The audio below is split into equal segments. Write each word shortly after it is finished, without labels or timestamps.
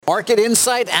Market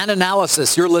insight and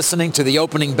analysis. You're listening to the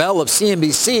opening bell of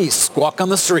CNBC's Squawk on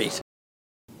the Street.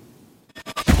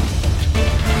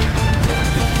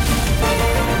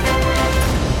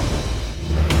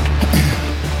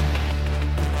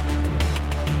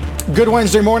 Good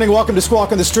Wednesday morning. Welcome to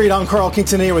Squawk on the Street. I'm Carl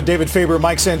Quintanilla with David Faber,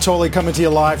 Mike Santoli, coming to you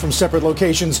live from separate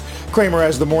locations. Kramer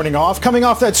has the morning off. Coming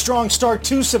off that strong start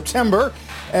to September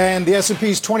and the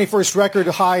S&P's 21st record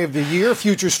high of the year.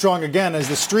 Futures strong again as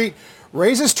the Street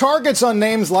raises targets on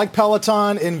names like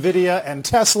Peloton, Nvidia, and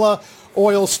Tesla.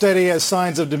 Oil steady as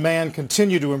signs of demand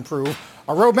continue to improve.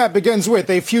 Our roadmap begins with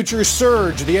a futures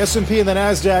surge. The S&P and the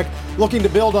NASDAQ looking to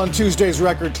build on Tuesday's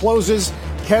record closes.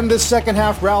 Can this second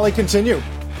half rally continue?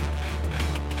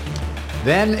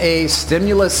 Then a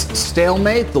stimulus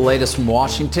stalemate, the latest from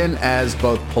Washington, as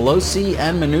both Pelosi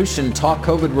and Mnuchin talk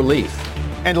COVID relief.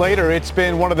 And later, it's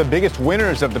been one of the biggest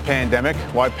winners of the pandemic,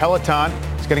 why Peloton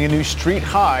is getting a new street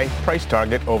high price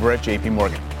target over at JP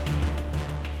Morgan.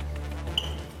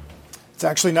 It's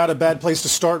actually not a bad place to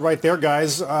start right there,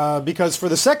 guys, because for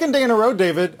the second day in a row,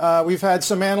 David, we've had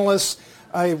some analysts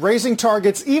raising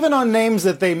targets, even on names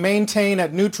that they maintain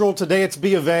at neutral. Today it's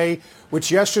B of A, which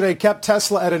yesterday kept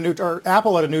Tesla at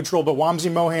Apple at a neutral, but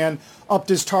Wamsi Mohan upped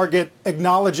his target,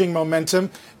 acknowledging momentum.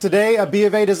 Today, B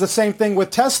of A does the same thing with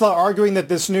Tesla, arguing that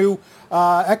this new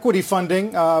equity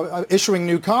funding, issuing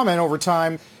new common over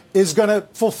time, is going to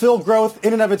fulfill growth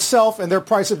in and of itself, and their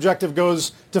price objective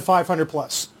goes to 500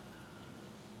 plus.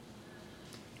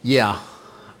 Yeah.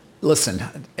 Listen,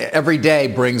 every day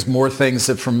brings more things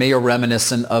that for me are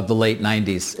reminiscent of the late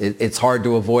 90s. It's hard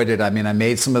to avoid it. I mean, I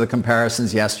made some of the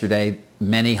comparisons yesterday.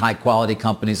 Many high-quality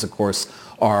companies, of course,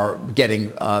 are getting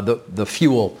the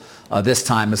fuel this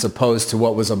time as opposed to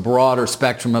what was a broader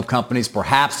spectrum of companies,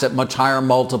 perhaps at much higher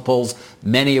multiples,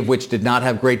 many of which did not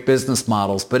have great business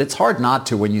models. But it's hard not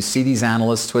to when you see these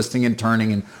analysts twisting and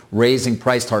turning and raising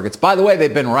price targets. By the way,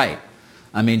 they've been right.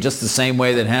 I mean, just the same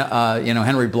way that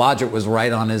Henry Blodgett was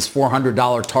right on his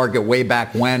 $400 target way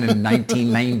back when in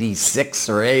 1996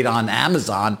 or 8 on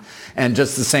Amazon, and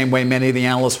just the same way many of the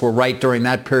analysts were right during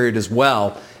that period as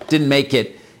well. Didn't make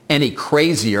it any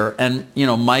crazier. And,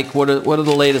 Mike, what are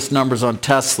the latest numbers on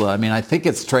Tesla? I mean, I think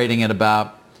it's trading at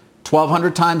about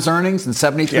 1,200 times earnings and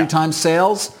 73 times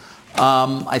sales.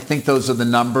 I think those are the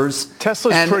numbers.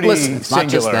 Tesla's pretty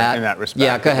singular in that respect.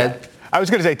 Yeah, go ahead. I was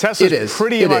going to say Tesla's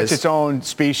pretty much its own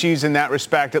species in that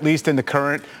respect, at least in the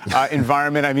current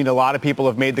environment. I mean, a lot of people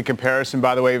have made the comparison,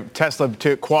 by the way, Tesla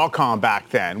to Qualcomm back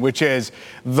then, which is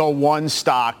the one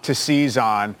stock to seize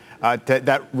on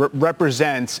that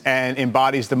represents and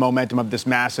embodies the momentum of this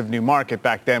massive new market.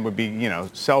 Back then would be,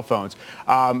 cell phones.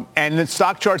 And the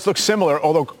stock charts look similar,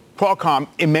 although Qualcomm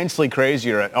immensely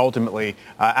crazier ultimately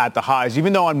at the highs,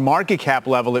 even though on market cap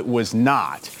level it was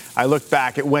not. I looked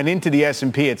back, it went into the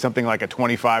S&P at something like a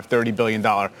 $25, $30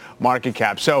 billion market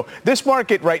cap. So this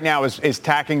market right now is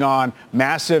tacking on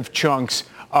massive chunks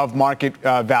of market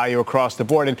value across the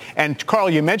board. And Carl,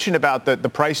 you mentioned about the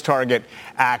price target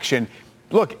action.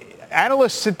 Look,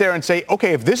 analysts sit there and say,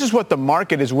 okay, if this is what the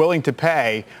market is willing to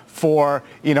pay for,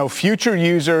 future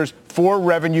users, for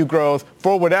revenue growth,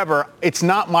 for whatever, it's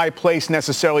not my place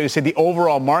necessarily to say the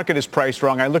overall market is priced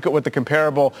wrong. I look at what the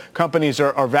comparable companies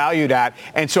are valued at,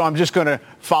 and so I'm just going to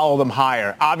follow them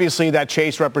higher. Obviously, that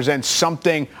chase represents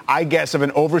something, I guess, of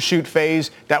an overshoot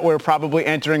phase that we're probably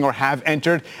entering or have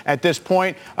entered at this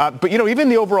point. But, even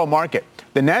the overall market,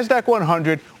 the NASDAQ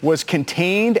 100 was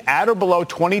contained at or below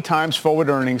 20 times forward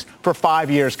earnings for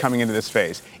 5 years coming into this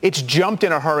phase. It's jumped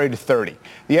in a hurry to 30.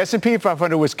 The S&P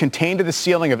 500 was contained to the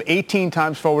ceiling of 18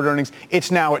 times forward earnings.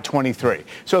 It's now at 23.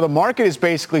 So the market is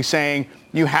basically saying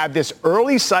you have this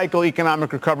early cycle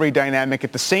economic recovery dynamic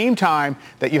at the same time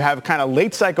that you have kind of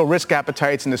late cycle risk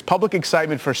appetites and this public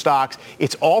excitement for stocks.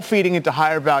 It's all feeding into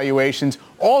higher valuations.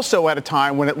 Also at a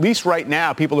time when, at least right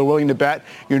now, people are willing to bet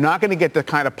you're not going to get the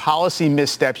kind of policy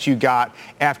missteps you got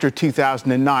after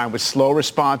 2009 with slow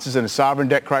responses and a sovereign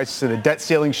debt crisis and a debt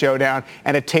ceiling showdown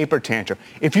and a taper tantrum.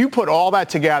 If you put all that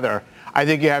together, I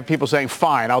think you have people saying,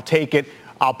 fine, I'll take it.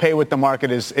 I'll pay what the market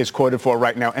is quoted for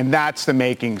right now. And that's the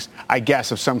makings, I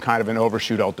guess, of some kind of an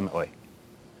overshoot ultimately.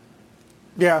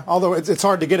 Yeah, although it's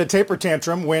hard to get a taper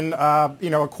tantrum when,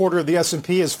 a quarter of the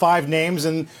S&P is 5 names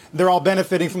and they're all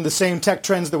benefiting from the same tech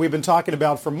trends that we've been talking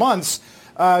about for months.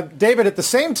 David, at the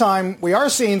same time, we are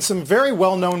seeing some very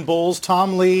well-known bulls.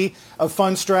 Tom Lee of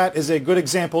Fundstrat is a good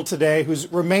example today, who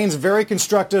remains very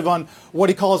constructive on what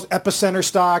he calls epicenter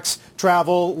stocks,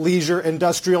 travel, leisure,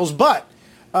 industrials, but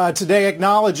today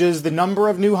acknowledges the number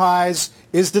of new highs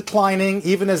is declining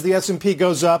even as the S&P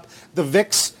goes up. The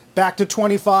VIX back to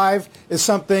 25 is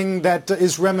something that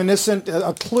is reminiscent,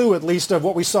 a clue at least, of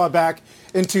what we saw back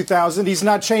in 2000. He's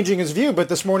not changing his view, but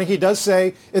this morning he does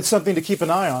say it's something to keep an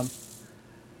eye on.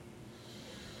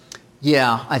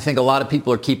 Yeah, I think a lot of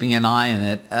people are keeping an eye on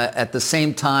it. At the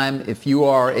same time, if you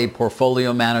are a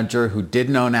portfolio manager who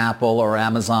didn't own Apple or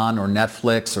Amazon or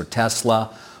Netflix or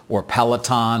Tesla or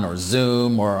Peloton or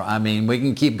Zoom or, I mean, we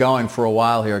can keep going for a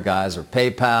while here, guys, or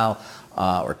PayPal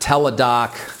or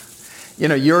Teladoc, you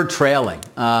know, you're trailing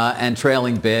and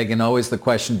trailing big. And always the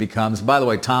question becomes, by the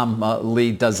way, Tom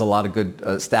Lee does a lot of good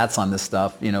stats on this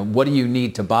stuff. You know, what do you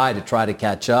need to buy to try to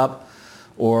catch up?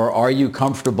 Or are you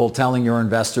comfortable telling your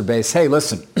investor base, hey,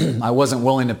 listen, I wasn't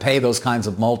willing to pay those kinds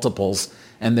of multiples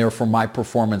and therefore my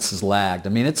performance has lagged?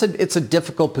 I mean, it's a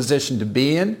difficult position to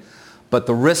be in, but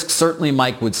the risk certainly,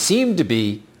 Mike, would seem to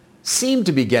be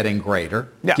getting greater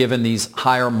given these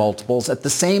higher multiples. At the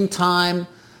same time,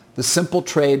 the simple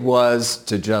trade was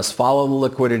to just follow the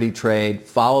liquidity trade,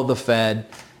 follow the Fed,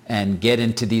 and get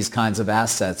into these kinds of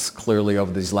assets clearly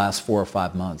over these last 4 or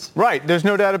 5 months. Right. There's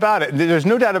no doubt about it. There's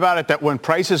no doubt about it that when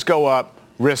prices go up,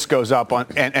 risk goes up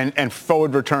and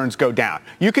forward returns go down.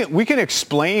 We can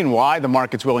explain why the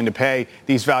market's willing to pay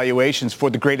these valuations for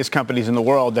the greatest companies in the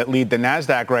world that lead the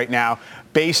NASDAQ right now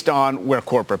based on where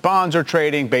corporate bonds are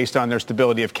trading, based on their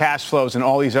stability of cash flows and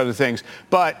all these other things.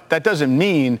 But that doesn't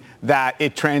mean that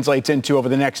it translates into over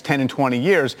the next 10 and 20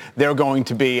 years, they're going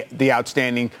to be the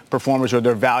outstanding performers or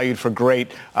they're valued for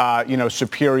great,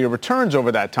 superior returns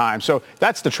over that time. So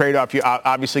that's the trade-off you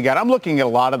obviously got. I'm looking at a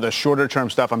lot of the shorter term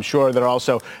stuff. I'm sure that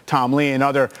also Tom Lee and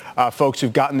other folks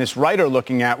who've gotten this right are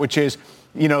looking at, which is,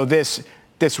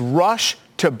 this rush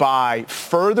to buy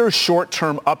further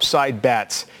short-term upside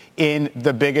bets in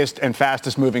the biggest and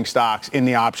fastest moving stocks in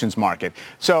the options market.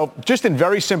 So just in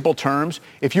very simple terms,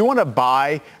 if you want to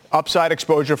buy upside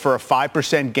exposure for a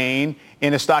 5% gain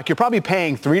in a stock, you're probably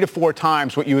paying 3 to 4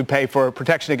 times what you would pay for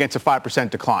protection against a 5%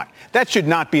 decline. That should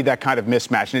not be that kind of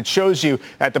mismatch. And it shows you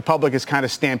that the public is kind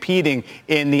of stampeding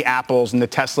in the Apples and the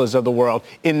Teslas of the world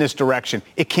in this direction.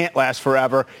 It can't last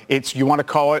forever. You want to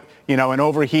call it, an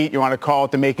overheat. You want to call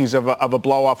it the makings of a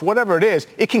blow off, whatever it is.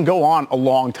 It can go on a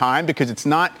long time because it's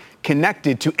not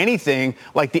connected to anything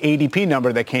like the ADP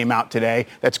number that came out today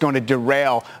that's going to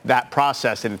derail that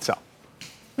process in itself.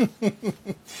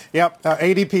 Yep,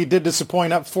 ADP did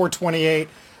disappoint, up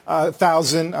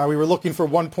 428,000. We were looking for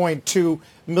 1.2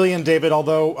 million, David,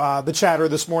 although the chatter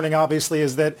this morning obviously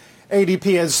is that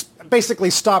ADP has basically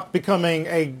stopped becoming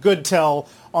a good tell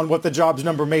on what the jobs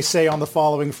number may say on the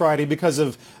following Friday because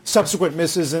of subsequent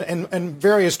misses in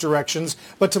various directions.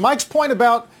 But to Mike's point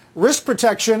about risk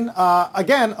protection,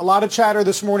 again, a lot of chatter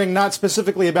this morning, not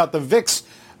specifically about the VIX,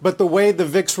 but the way the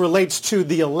VIX relates to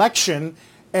the election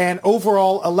and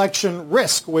overall election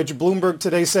risk, which Bloomberg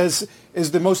today says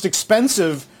is the most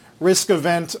expensive risk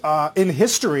event in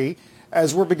history,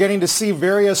 as we're beginning to see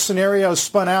various scenarios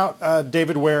spun out,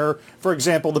 David, where, for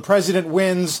example, the president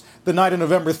wins the night of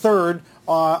November 3rd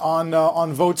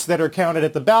on votes that are counted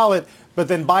at the ballot, but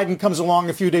then Biden comes along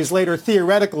a few days later,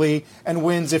 theoretically, and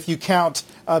wins if you count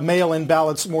mail-in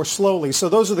ballots more slowly. So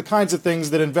those are the kinds of things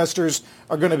that investors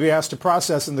are going to be asked to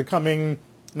process in the coming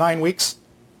 9 weeks.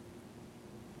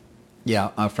 Yeah,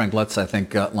 Frank Lutz, I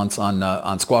think, once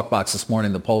on Squawk Box this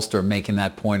morning, the pollster making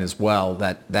that point as well,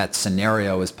 that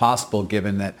scenario is possible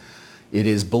given that it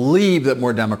is believed that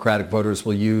more Democratic voters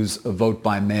will use a vote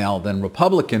by mail than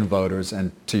Republican voters.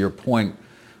 And to your point,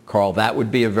 Carl, that would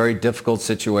be a very difficult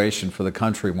situation for the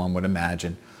country, one would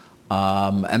imagine.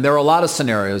 And there are a lot of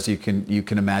scenarios you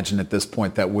can imagine at this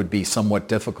point that would be somewhat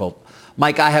difficult.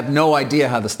 Mike, I have no idea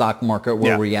how the stock market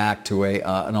will react to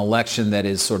an election that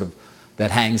is that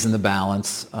hangs in the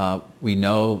balance. We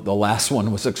know the last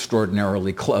one was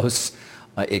extraordinarily close.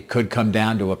 It could come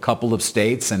down to a couple of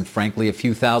states and, frankly, a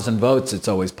few thousand votes. It's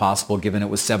always possible, given it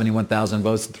was 71,000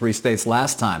 votes in 3 states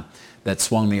last time that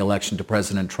swung the election to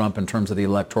President Trump in terms of the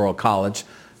Electoral College,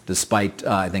 despite,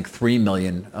 I think, 3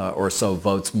 million or so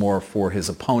votes more for his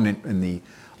opponent in the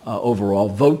overall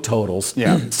vote totals.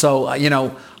 Yeah. So,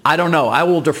 I don't know. I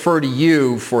will defer to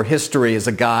you for history as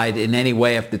a guide in any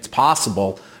way if it's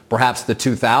possible. Perhaps the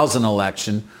 2000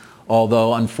 election,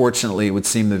 although unfortunately it would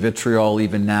seem the vitriol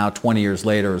even now, 20 years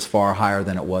later, is far higher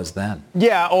than it was then.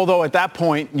 Yeah, although at that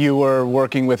point you were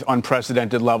working with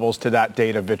unprecedented levels to that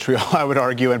date of vitriol, I would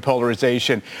argue, and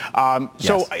polarization.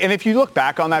 Yes. And if you look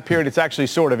back on that period, it's actually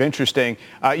sort of interesting.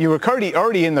 You were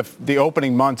already in the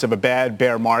opening months of a bad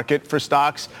bear market for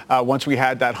stocks once we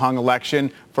had that hung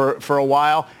election. for a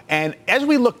while. And as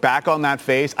we look back on that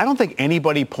phase, I don't think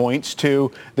anybody points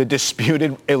to the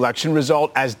disputed election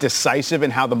result as decisive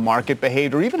in how the market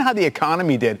behaved or even how the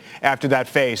economy did after that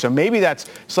phase. So maybe that's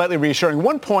slightly reassuring.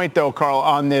 One point, though, Carl,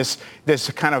 on this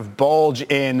kind of bulge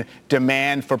in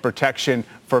demand for protection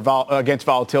against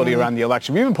volatility around the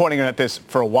election. We've been pointing at this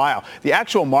for a while. The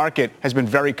actual market has been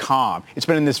very calm. It's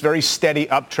been in this very steady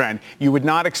uptrend. You would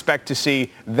not expect to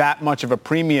see that much of a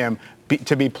premium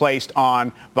to be placed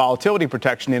on volatility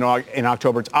protection in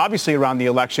October. It's obviously around the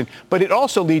election, but it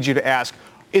also leads you to ask,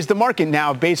 is the market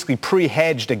now basically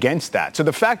pre-hedged against that? So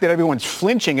the fact that everyone's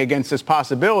flinching against this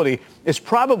possibility is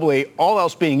probably, all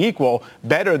else being equal,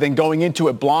 better than going into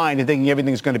it blind and thinking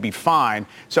everything's going to be fine.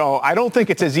 So I don't think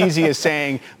it's as easy as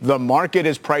saying the market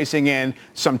is pricing in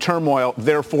some turmoil,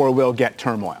 therefore we'll get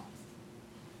turmoil.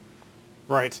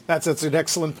 Right. That's an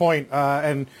excellent point.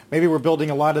 And maybe we're building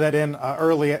a lot of that in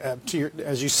early,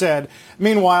 as you said.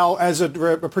 Meanwhile, as it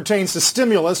pertains to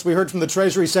stimulus, we heard from the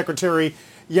Treasury Secretary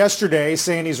yesterday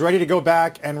saying he's ready to go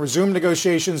back and resume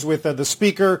negotiations with the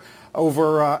Speaker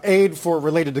over aid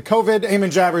related to COVID. Eamon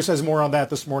Javers has more on that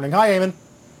this morning. Hi, Eamon.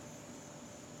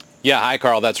 Yeah, hi,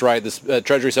 Carl. That's right. This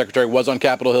Treasury Secretary was on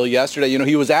Capitol Hill yesterday.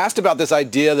 He was asked about this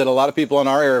idea that a lot of people in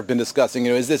our area have been discussing.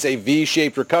 Is this a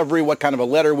V-shaped recovery? What kind of a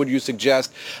letter would you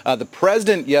suggest? The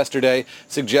president yesterday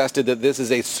suggested that this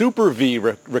is a super V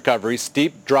recovery,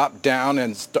 steep drop down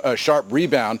and a sharp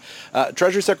rebound.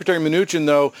 Treasury Secretary Mnuchin,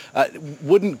 though,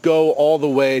 wouldn't go all the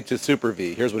way to super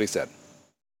V. Here's what he said.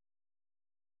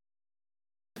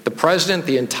 The president,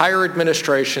 the entire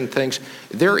administration thinks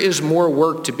there is more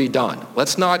work to be done.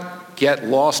 Let's not get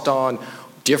lost on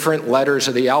different letters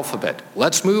of the alphabet.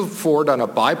 Let's move forward on a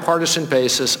bipartisan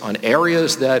basis on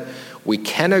areas that we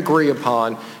can agree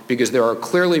upon, because there are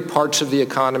clearly parts of the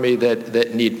economy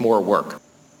that need more work.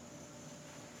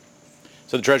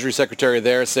 So the Treasury Secretary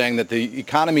there saying that the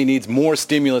economy needs more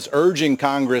stimulus, urging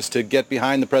Congress to get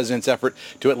behind the president's effort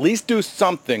to at least do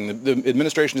something. The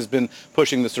administration has been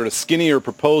pushing the sort of skinnier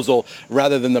proposal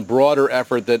rather than the broader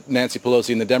effort that Nancy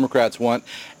Pelosi and the Democrats want.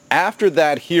 After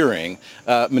that hearing,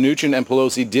 Mnuchin and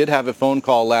Pelosi did have a phone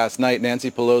call last night. Nancy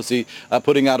Pelosi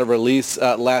putting out a release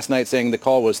last night saying the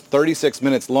call was 36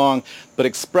 minutes long, but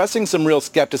expressing some real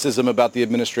skepticism about the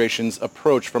administration's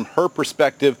approach. From her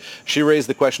perspective, she raised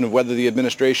the question of whether the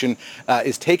administration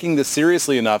is taking this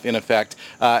seriously enough, in effect,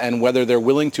 and whether they're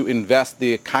willing to invest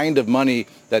the kind of money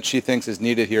that she thinks is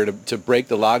needed here to break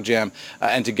the logjam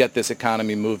and to get this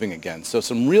economy moving again. So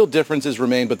some real differences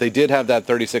remain, but they did have that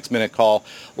 36-minute call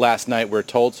last night, we're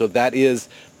told. So that is,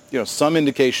 some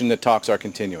indication that talks are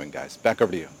continuing, guys. Back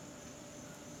over to you.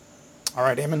 All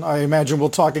right, Eamon, I imagine we'll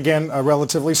talk again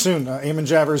relatively soon. Eamon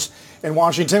Javers in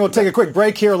Washington. We'll take a quick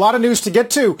break here. A lot of news to get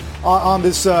to on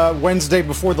this Wednesday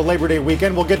before the Labor Day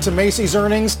weekend. We'll get to Macy's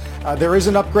earnings. There is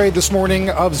an upgrade this morning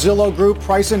of Zillow Group.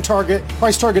 Price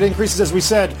target increases, as we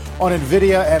said, on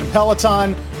NVIDIA and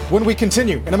Peloton. When we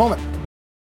continue in a moment.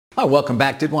 Welcome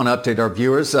back. Did want to update our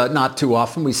viewers. Not too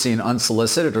often we see an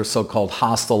unsolicited or so-called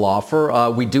hostile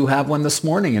offer. We do have one this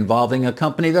morning involving a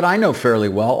company that I know fairly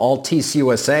well, Altice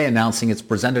USA, announcing it's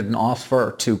presented an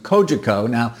offer to Cogeco.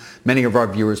 Now, many of our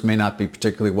viewers may not be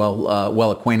particularly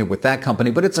well acquainted with that company,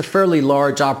 but it's a fairly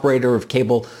large operator of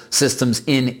cable systems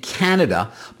in Canada,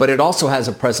 but it also has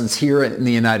a presence here in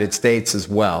the United States as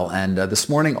well. And this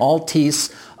morning,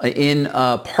 Altice, in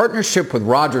partnership with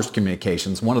Rogers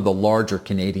Communications, one of the larger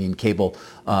Canadian cable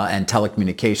and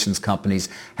telecommunications companies,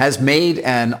 has made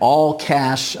an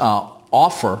all-cash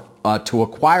offer to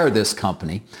acquire this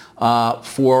company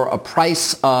for a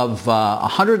price of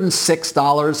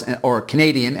 $106 or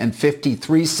Canadian and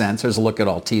 53 cents. There's a look at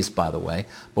Altice, by the way,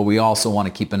 but we also want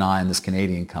to keep an eye on this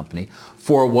Canadian company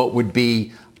for what would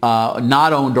be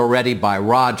not owned already by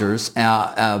Rogers,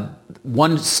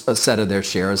 one set of their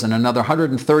shares, and another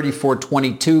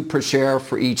 $134.22 per share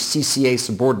for each CCA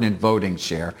subordinate voting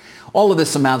share. All of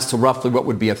this amounts to roughly what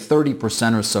would be a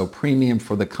 30% or so premium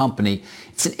for the company.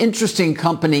 It's an interesting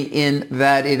company in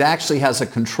that it actually has a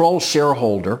control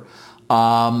shareholder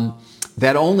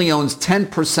that only owns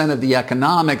 10% of the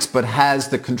economics but has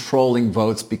the controlling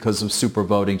votes because of super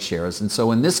voting shares. And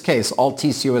so in this case,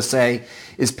 Altice USA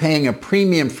is paying a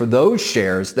premium for those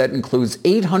shares that includes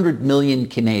 800 million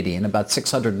Canadian, about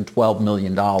 $612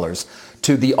 million,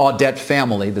 to the Audette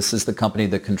family. This is the company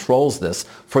that controls this,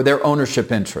 for their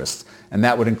ownership interests. And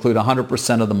that would include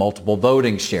 100% of the multiple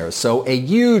voting shares. So a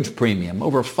huge premium,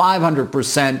 over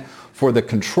 500% for the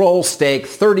control stake,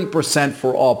 30%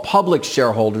 for all public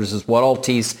shareholders is what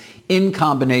Altice, in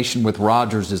combination with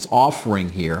Rogers, is offering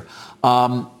here.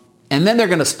 And then they're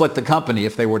going to split the company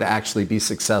if they were to actually be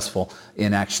successful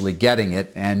in actually getting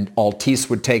it. And Altice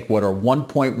would take what are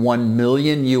 1.1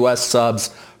 million U.S.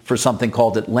 subs for something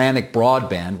called Atlantic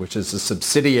Broadband, which is a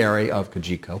subsidiary of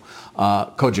Cogeco,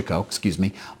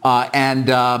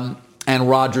 and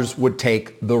Rogers would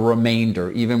take the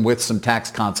remainder, even with some tax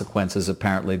consequences.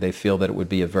 Apparently, they feel that it would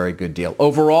be a very good deal.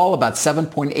 Overall, about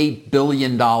 $7.8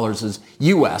 billion is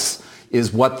U.S.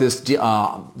 is what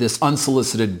this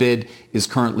unsolicited bid is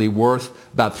currently worth.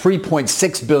 About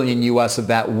 $3.6 billion U.S. of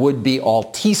that would be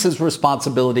Altice's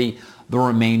responsibility. The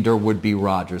remainder would be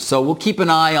Rogers. So we'll keep an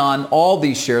eye on all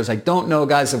these shares. I don't know,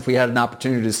 guys, if we had an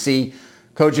opportunity to see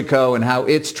Cogeco and how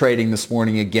it's trading this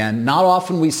morning again. Not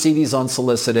often we see these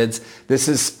unsoliciteds. This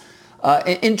is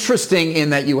interesting in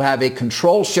that you have a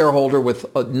control shareholder with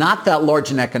not that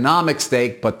large an economic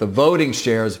stake, but the voting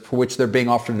shares for which they're being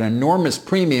offered an enormous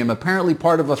premium, apparently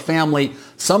part of a family,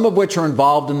 some of which are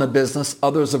involved in the business,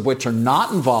 others of which are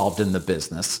not involved in the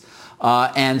business.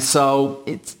 And so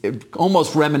it's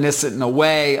almost reminiscent in a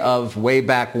way of way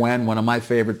back when, one of my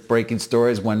favorite breaking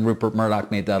stories, when Rupert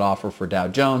Murdoch made that offer for Dow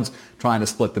Jones, trying to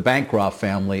split the Bancroft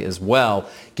family as well,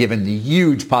 given the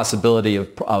huge possibility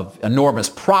of enormous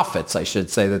profits, I should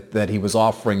say, that he was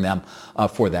offering them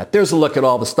for that. There's a look at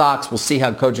all the stocks. We'll see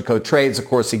how Cogeco trades. Of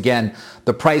course, again,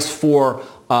 the price of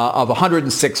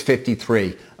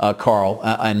 106.53, Carl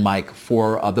and Mike,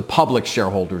 for the public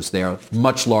shareholders there,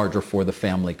 much larger for the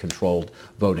family-controlled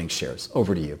voting shares.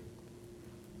 Over to you.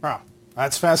 Wow,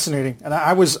 that's fascinating. And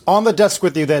I was on the desk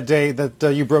with you that day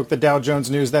that you broke the Dow Jones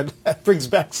news. That brings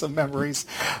back some memories.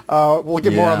 We'll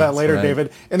get more on that later, right,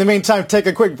 David. In the meantime, take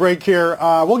a quick break here.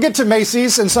 We'll get to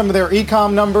Macy's and some of their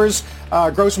e-com numbers.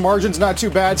 Gross margins not too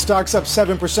bad. Stocks up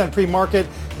 7% pre-market.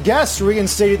 Guess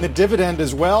reinstating the dividend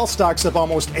as well. Stocks up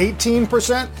almost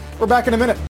 18%. We're back in a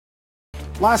minute.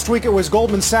 Last week it was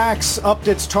Goldman Sachs upped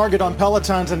its target on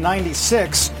Peloton to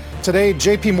 96. Today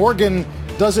JP Morgan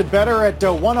does it better at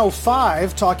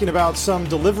 105, talking about some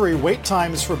delivery wait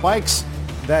times for bikes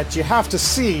that you have to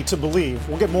see to believe.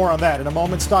 We'll get more on that in a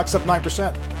moment. Stocks up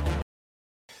 9%.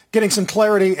 Getting some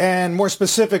clarity and more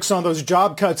specifics on those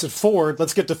job cuts at Ford.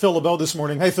 Let's get to Phil LeBeau this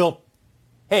morning. Hey, Phil.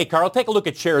 Hey, Carl, take a look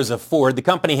at shares of Ford. The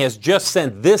company has just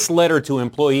sent this letter to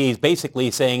employees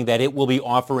basically saying that it will be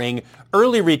offering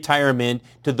early retirement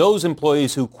to those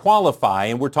employees who qualify.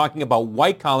 And we're talking about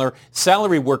white-collar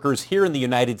salary workers here in the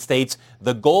United States.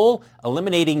 The goal,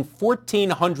 eliminating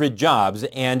 1,400 jobs.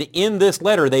 And in this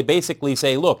letter, they basically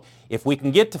say, look, if we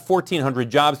can get to 1,400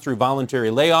 jobs through voluntary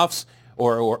layoffs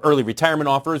or early retirement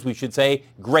offers, we should say,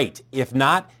 great. If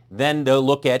not, then they'll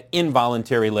look at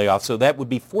involuntary layoffs. So that would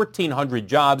be 1,400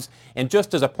 jobs. And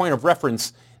just as a point of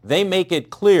reference, they make it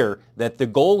clear that the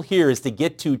goal here is to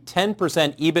get to 10%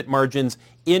 EBIT margins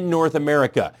in North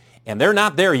America. And they're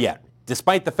not there yet,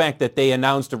 despite the fact that they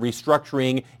announced a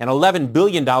restructuring, an $11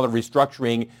 billion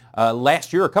restructuring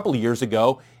last year, a couple of years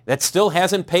ago, that still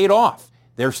hasn't paid off.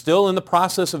 They're still in the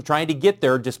process of trying to get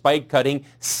there despite cutting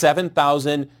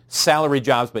 7,000 salary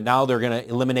jobs, but now they're going to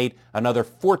eliminate another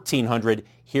 1,400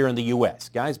 here in the U.S.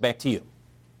 Guys, back to you.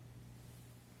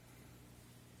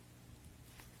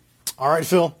 All right,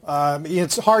 Phil.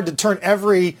 It's hard to turn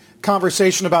every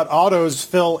conversation about autos,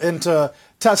 Phil, into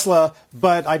Tesla,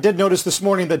 but I did notice this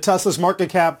morning that Tesla's market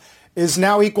cap is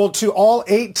now equal to all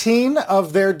 18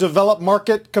 of their developed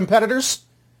market competitors.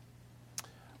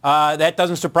 That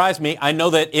doesn't surprise me. I know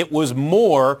that it was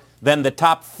more than the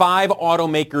top 5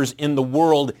 automakers in the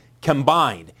world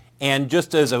combined. And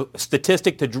just as a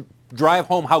statistic to drive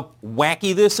home how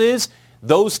wacky this is,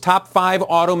 those top 5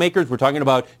 automakers, we're talking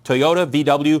about Toyota,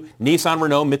 VW, Nissan,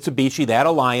 Renault, Mitsubishi, that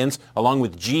alliance, along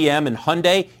with GM and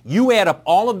Hyundai, you add up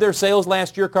all of their sales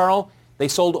last year, Carl, they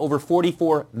sold over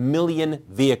 44 million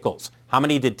vehicles. How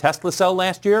many did Tesla sell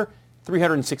last year?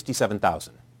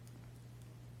 367,000.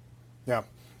 Yeah.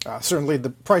 Certainly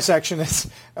the price action is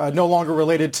no longer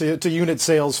related to unit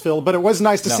sales, Phil, but it was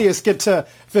nice to see us get to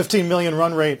 15 million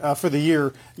run rate for the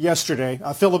year yesterday.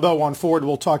 Phil LeBeau on Ford.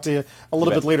 We'll talk to you a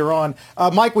little bit later on.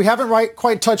 Mike, we haven't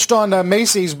quite touched on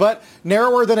Macy's, but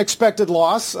narrower than expected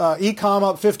loss. E-com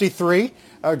up 53.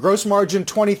 Gross margin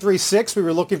 23.6. We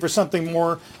were looking for something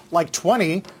more like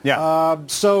 20. Yeah.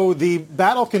 So the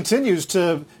battle continues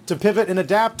to pivot and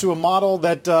adapt to a model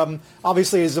that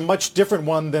obviously is a much different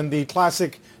one than the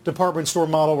classic department store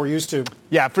model we're used to.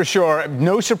 Yeah, for sure.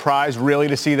 No surprise, really,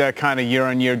 to see that kind of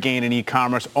year-on-year gain in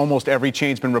e-commerce. Almost every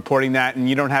chain's been reporting that, and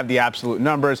you don't have the absolute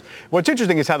numbers. What's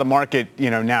interesting is how the market,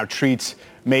 now treats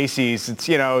Macy's. It's,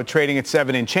 trading at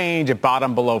 7 and change. It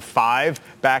bottomed below 5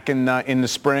 back in the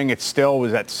spring. It still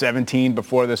was at 17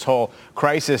 before this whole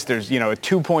crisis. There's, a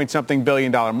 $2-point-something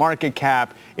billion market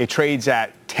cap. It trades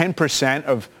at 10%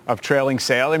 of trailing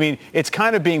sale. I mean, it's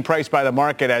kind of being priced by the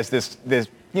market as this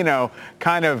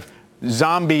kind of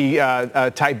zombie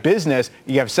type business.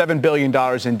 You have $7 billion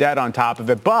in debt on top of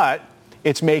it, but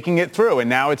it's making it through. And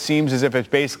now it seems as if it's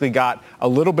basically got a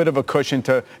little bit of a cushion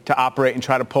to operate and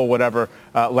try to pull whatever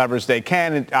levers they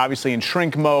can. And obviously in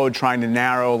shrink mode, trying to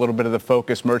narrow a little bit of the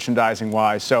focus merchandising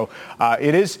wise. So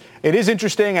it is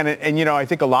interesting. And I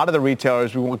think a lot of the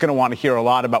retailers, we're going to want to hear a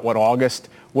lot about what August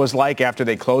was like after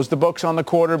they closed the books on the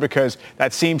quarter, because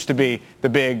that seems to be the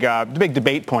big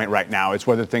debate point right now, is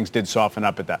whether things did soften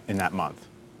up in that month.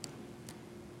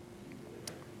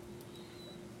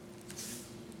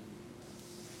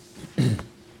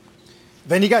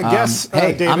 Then you got Guess,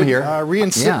 hey, David. I'm here.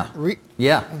 Reinstating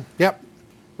Go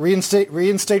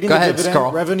the ahead, dividend.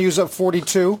 Carl. Revenues up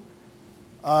 42.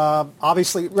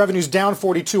 Obviously, revenues down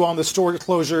 42 on the store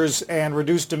closures and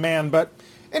reduced demand. But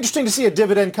interesting to see a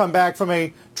dividend come back from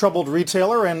a troubled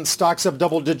retailer, and stocks up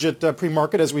double-digit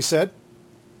pre-market, as we said.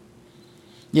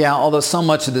 Yeah, although so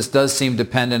much of this does seem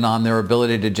dependent on their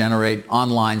ability to generate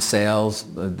online sales,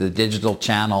 the digital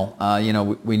channel.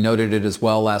 We noted it as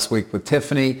well last week with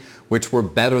Tiffany, which were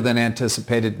better than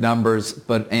anticipated numbers.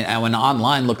 But when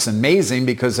online looks amazing,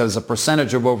 because as a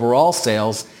percentage of overall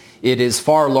sales, it is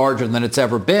far larger than it's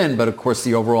ever been. But of course,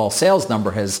 the overall sales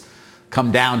number has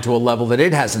come down to a level that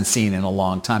it hasn't seen in a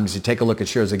long time. As you take a look at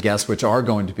shares of Guess, which are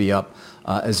going to be up,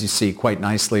 as you see, quite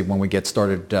nicely when we get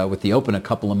started with the open a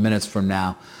couple of minutes from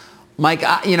now. Mike,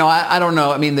 I don't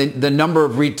know. I mean, the number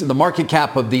of the market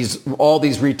cap of all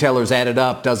these retailers added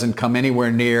up doesn't come anywhere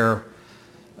near.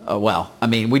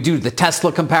 We do the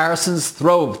Tesla comparisons.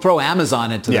 Throw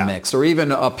Amazon into the mix, or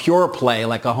even a pure play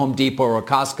like a Home Depot or a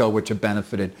Costco, which have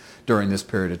benefited during this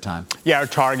period of time. Yeah, or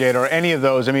Target or any of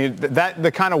those. I mean,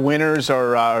 the kind of winners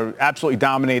are absolutely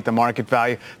dominate the market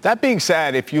value. That being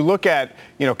said, if you look at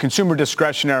consumer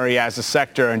discretionary as a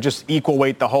sector and just equal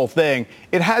weight the whole thing,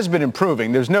 it has been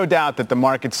improving. There's no doubt that the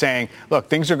market's saying, look,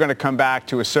 things are going to come back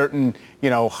to a certain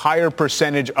higher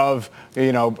percentage of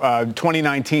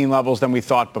 2019 levels than we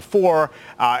thought before,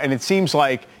 and it seems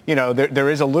like there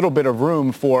is a little bit of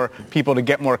room for people to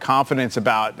get more confidence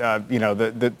about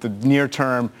the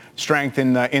near-term strength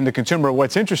in the consumer.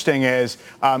 What's interesting is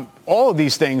all of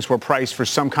these things were priced for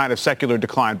some kind of secular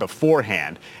decline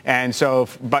beforehand, and so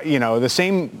the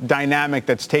same dynamic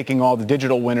that's taking all the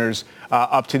digital winners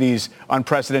up to these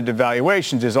unprecedented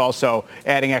valuations is also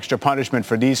adding extra punishment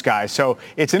for these guys. So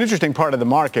it's an interesting part of the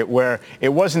market where it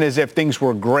wasn't as if things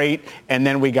were great and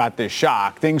then we got this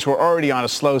shock. Things were already on a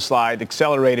slow slide,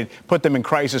 accelerated, put them in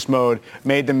crisis mode,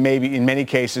 made them maybe in many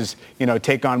cases,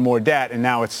 take on more debt, and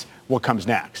now it's what comes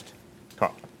next.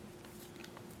 Carl.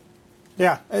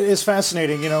 Yeah, it is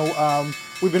fascinating.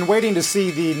 We've been waiting to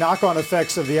see the knock-on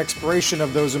effects of the expiration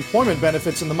of those employment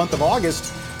benefits in the month of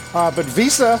August. But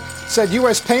Visa said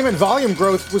U.S. payment volume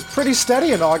growth was pretty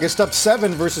steady in August, up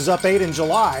 7 versus up 8 in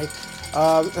July.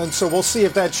 And so we'll see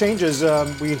if that changes.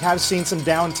 We have seen some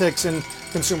downticks in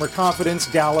consumer confidence.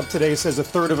 Gallup today says a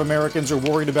third of Americans are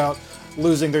worried about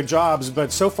losing their jobs.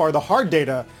 But so far, the hard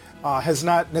data has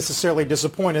not necessarily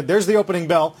disappointed. There's the opening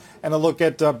bell and a look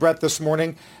at Brett this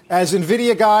morning. As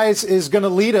NVIDIA, guys, is going to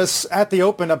lead us at the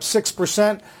open, up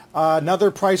 6%. Another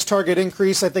price target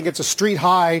increase. I think it's a street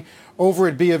high over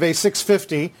at B of A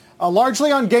 650.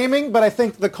 Largely on gaming, but I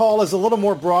think the call is a little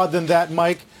more broad than that,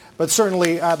 Mike. But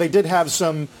certainly they did have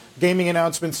some gaming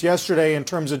announcements yesterday in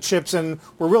terms of chips, and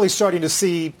we're really starting to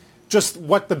see just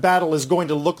what the battle is going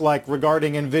to look like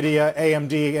regarding NVIDIA,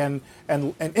 AMD,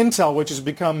 and Intel, which has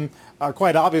become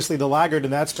quite obviously the laggard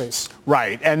in that space.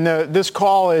 Right. And this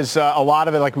call is a lot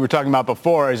of it, like we were talking about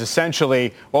before, is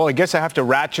essentially, well, I guess I have to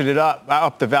ratchet it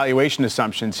up the valuation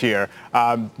assumptions here.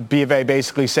 B of A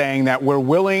basically saying that we're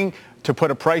willing to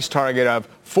put a price target of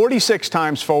 46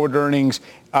 times forward earnings,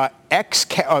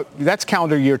 that's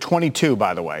calendar year 22,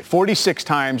 by the way, 46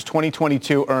 times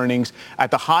 2022 earnings at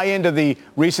the high end of the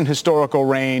recent historical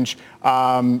range.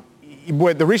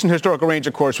 The recent historical range,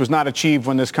 of course, was not achieved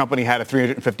when this company had a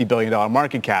 $350 billion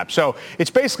market cap. So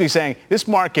it's basically saying this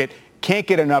market can't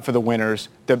get enough of the winners,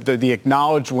 the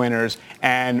acknowledged winners,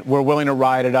 and we're willing to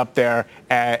ride it up there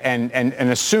and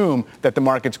assume that the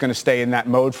market's going to stay in that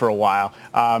mode for a while.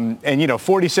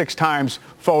 46 times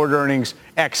forward earnings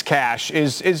ex cash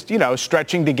is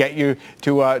stretching to get you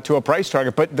to a price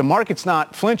target, but the market's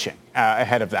not flinching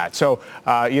ahead of that. So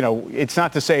it's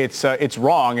not to say it's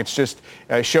wrong. It's just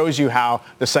shows you how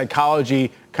the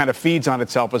psychology kind of feeds on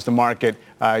itself as the market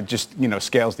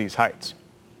scales these heights.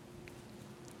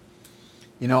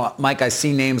 Mike, I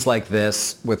see names like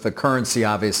this with the currency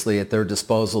obviously at their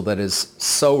disposal that is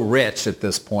so rich at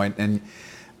this point. And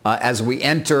as we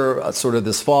enter sort of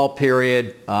this fall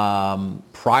period,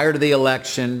 prior to the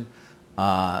election,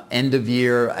 end of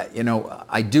year,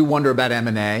 I do wonder about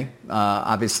M&A.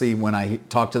 Obviously, when I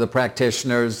talk to the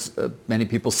practitioners, many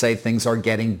people say things are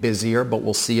getting busier, but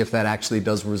we'll see if that actually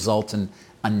does result in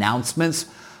announcements.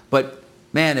 But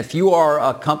man, if you are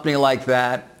a company like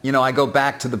that, I go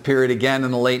back to the period again in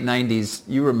the late 90s.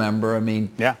 You remember,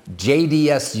 yeah.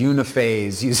 JDS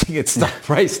Uniphase using its stock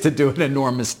price to do an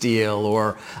enormous deal.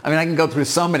 Or, I can go through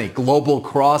so many. Global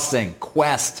Crossing,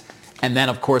 Quest, and then,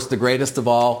 of course, the greatest of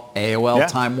all, AOL, yeah.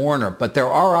 Time Warner. But there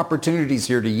are opportunities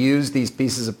here to use these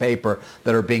pieces of paper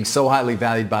that are being so highly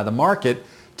valued by the market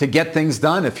to get things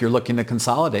done if you're looking to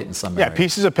consolidate in some areas. Yeah,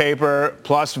 pieces of paper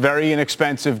plus very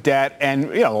inexpensive debt. And,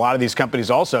 a lot of these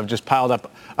companies also have just piled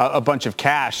up a bunch of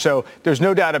cash. So there's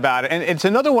no doubt about it. And it's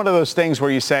another one of those things where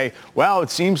you say, well,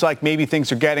 it seems like maybe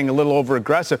things are getting a little over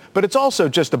aggressive, but it's also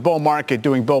just a bull market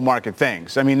doing bull market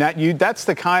things. That's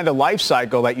the kind of life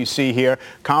cycle that you see here.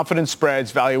 Confidence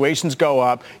spreads, valuations go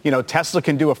up. Tesla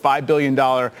can do a $5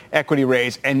 billion equity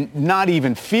raise and not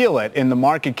even feel it in the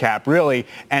market cap, really.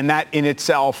 And that in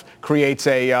itself creates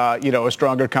a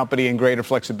stronger company and greater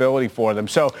flexibility for them.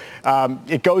 So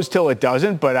it goes till it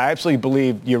doesn't, but I absolutely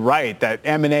believe you're right that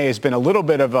M&A has been a little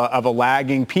bit of a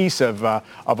lagging piece of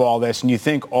all this, and you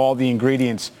think all the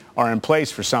ingredients are in place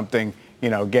for something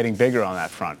getting bigger on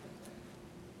that front.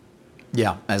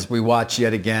 Yeah, as we watch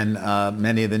yet again,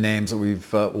 many of the names that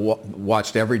we've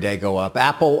watched every day go up.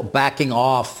 Apple backing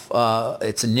off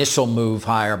its initial move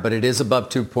higher, but it is above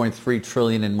 $2.3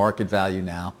 trillion in market value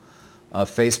now.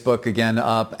 Facebook again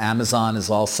up. Amazon is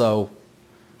also,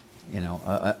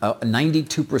 a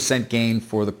 92% gain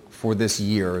for this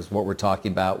year is what we're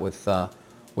talking about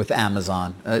with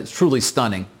Amazon. It's truly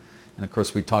stunning. And of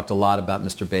course, we talked a lot about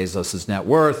Mr. Bezos' net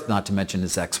worth, not to mention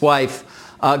his ex-wife.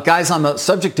 Guys, on the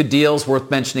subject of deals, worth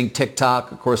mentioning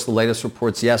TikTok. Of course, the latest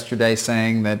reports yesterday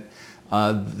saying that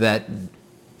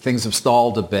things have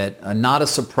stalled a bit. Not a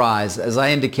surprise. As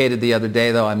I indicated the other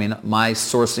day, though, my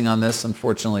sourcing on this,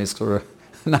 unfortunately, is sort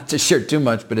of, not to share too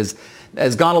much, but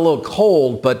has gone a little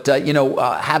cold. But,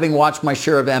 having watched my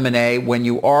share of M&A, when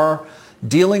you are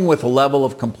dealing with a level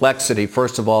of complexity,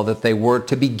 first of all, that they were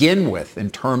to begin with in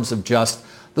terms of just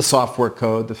the software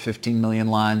code, the 15 million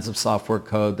lines of software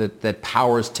code that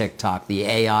powers TikTok, the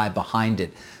AI behind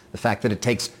it, the fact that it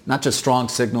takes not just strong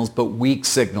signals, but weak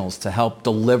signals to help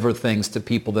deliver things to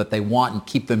people that they want and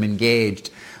keep them engaged.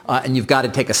 And you've got to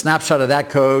take a snapshot of that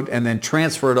code and then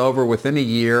transfer it over within a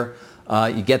year.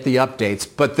 You get the updates.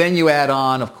 But then you add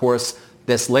on, of course,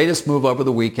 this latest move over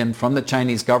the weekend from the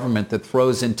Chinese government that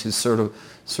throws into sort of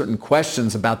certain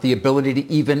questions about the ability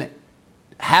to even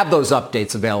have those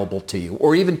updates available to you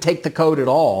or even take the code at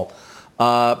all.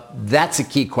 That's a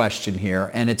key question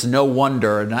here, and it's no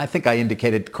wonder, and I think I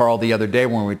indicated, Carl, the other day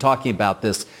when we were talking about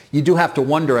this, you do have to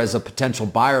wonder as a potential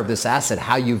buyer of this asset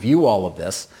how you view all of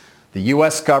this. The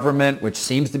U.S. government, which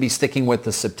seems to be sticking with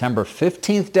the September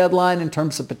 15th deadline in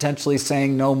terms of potentially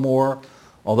saying no more,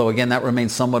 although, again, that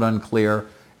remains somewhat unclear,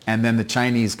 and then the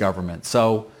Chinese government.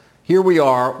 So here we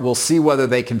are. We'll see whether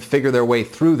they can figure their way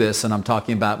through this, and I'm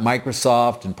talking about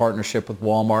Microsoft in partnership with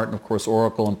Walmart and, of course,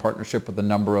 Oracle in partnership with a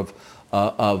number of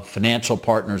financial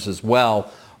partners as well.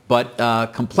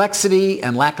 But complexity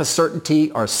and lack of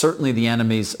certainty are certainly the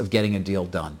enemies of getting a deal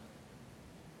done.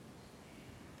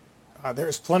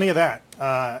 There's plenty of that.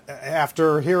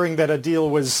 After hearing that a deal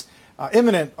was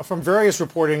imminent from various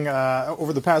reporting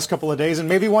over the past couple of days, and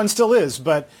maybe one still is,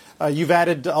 but you've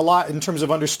added a lot in terms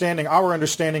of our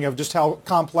understanding of just how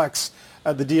complex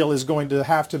the deal is going to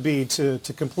have to be to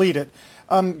complete it.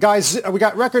 Guys, we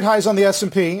got record highs on the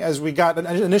S&P as we got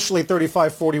initially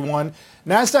 35.41.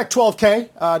 NASDAQ 12K,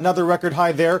 another record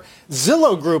high there.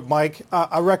 Zillow Group, Mike,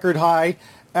 a record high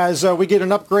as we get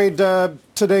an upgrade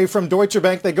today from Deutsche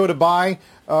Bank. They go to buy.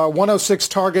 106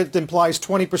 target implies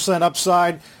 20%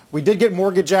 upside. We did get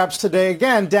mortgage apps today.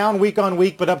 Again, down week on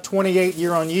week, but up 28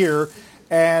 year on year.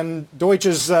 And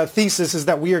Deutsche's thesis is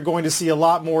that we are going to see a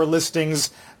lot more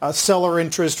listings, seller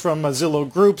interest from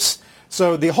Zillow Groups.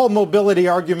 So the whole mobility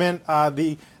argument,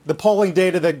 the polling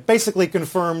data that basically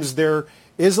confirms there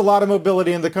is a lot of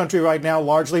mobility in the country right now,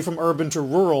 largely from urban to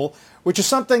rural, which is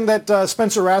something that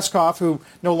Spencer Raskoff, who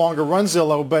no longer runs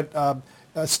Zillow, but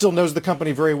still knows the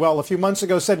company very well, a few months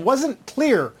ago said wasn't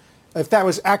clear if that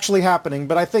was actually happening.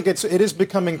 But I think it is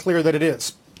becoming clear that it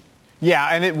is. Yeah,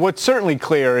 and what's certainly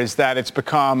clear is that it's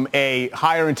become a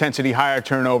higher intensity, higher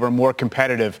turnover, more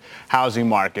competitive housing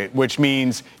market, which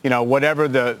means, whatever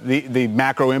the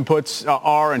macro inputs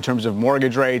are in terms of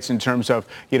mortgage rates, in terms of,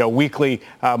 weekly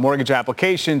mortgage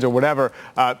applications or whatever,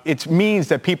 it means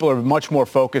that people are much more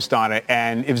focused on it.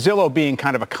 And if Zillow being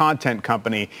kind of a content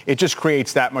company, it just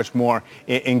creates that much more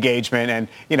engagement.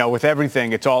 And, with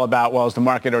everything, it's all about, well, is the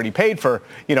market already paid for,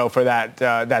 for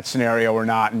that scenario or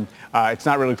not? And it's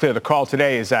not really clear. The call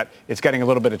today is that it's getting a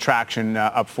little bit of traction,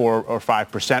 up 4 or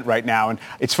 5% right now. And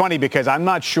it's funny because I'm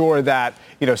not sure that,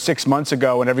 6 months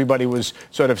ago when everybody was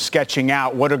sort of sketching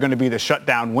out what are going to be the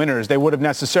shutdown winners, they would have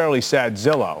necessarily said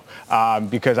Zillow,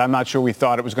 because I'm not sure we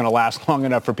thought it was going to last long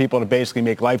enough for people to basically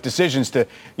make life decisions to,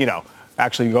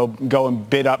 actually go and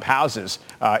bid up houses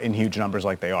in huge numbers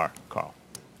like they are, Carl.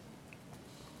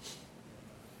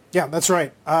 Yeah, that's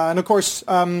right. And of course,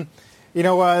 all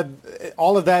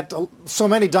of that, so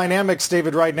many dynamics,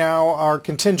 David, right now are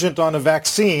contingent on a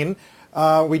vaccine.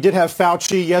 We did have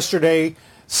Fauci yesterday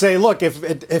say, look,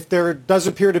 if there does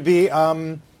appear to be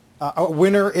a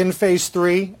winner in phase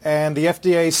 3 and the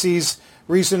FDA sees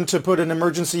reason to put an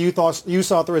emergency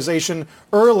use authorization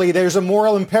early, there's a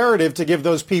moral imperative to give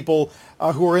those people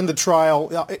who are in the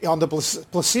trial on the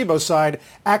placebo side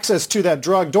access to that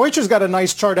drug. Deutsche has got a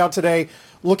nice chart out today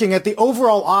looking at the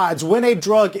overall odds. When a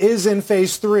drug is in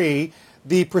phase 3,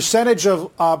 the percentage of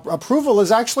approval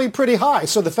is actually pretty high.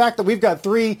 So the fact that we've got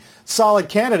 3 solid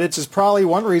candidates is probably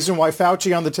one reason why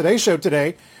Fauci on the Today Show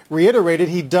today reiterated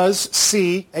he does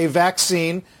see a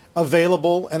vaccine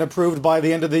available and approved by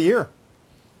the end of the year.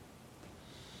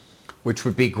 Which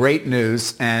would be great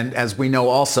news. And as we know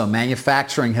also,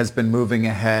 manufacturing has been moving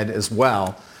ahead as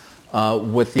well,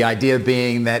 with the idea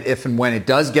being that if and when it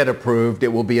does get approved, it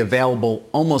will be available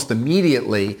almost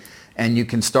immediately, and you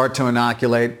can start to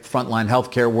inoculate frontline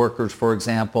healthcare workers, for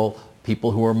example,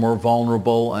 people who are more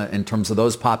vulnerable in terms of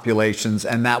those populations,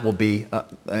 and that will be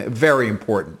very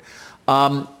important.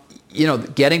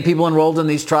 Getting people enrolled in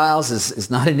these trials is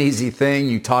not an easy thing.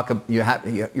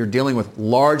 You're dealing with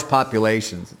large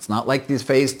populations. It's not like these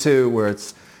phase 2 where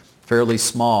it's fairly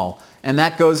small. And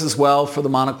that goes as well for the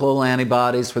monoclonal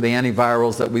antibodies, for the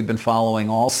antivirals that we've been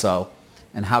following also,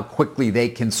 and how quickly they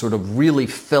can sort of really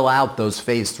fill out those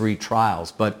phase 3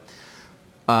 trials. But,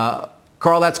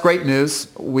 Carl, that's great news.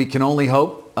 We can only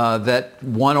hope that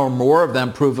one or more of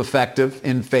them prove effective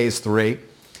in phase 3.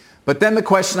 But then the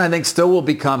question, I think, still will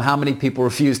become how many people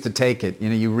refuse to take it.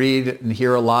 You read and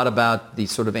hear a lot about the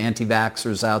sort of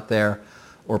anti-vaxxers out there,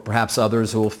 or perhaps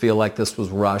others who will feel like this was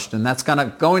rushed. And that's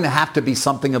going to have to be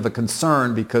something of a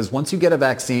concern, because once you get a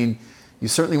vaccine, you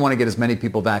certainly want to get as many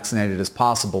people vaccinated as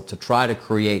possible to try to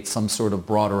create some sort of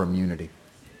broader immunity.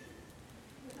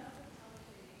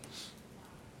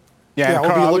 Yeah,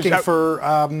 we'll be looking for...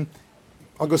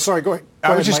 Go ahead.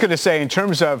 I was just going to say, in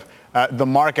terms of the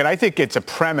market, I think it's a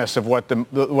premise of what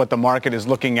the market is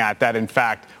looking at, that in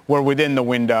fact we're within the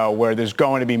window where there's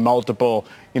going to be multiple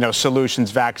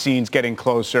solutions, vaccines getting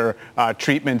closer,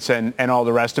 treatments and all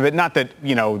the rest of it. Not that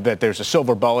that there's a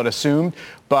silver bullet assumed,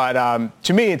 but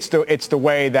to me it's the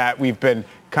way that we've been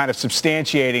kind of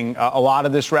substantiating a lot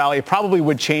of this rally. It probably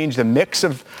would change the mix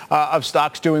of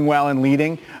stocks doing well and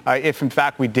leading if, in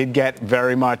fact, we did get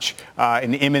very much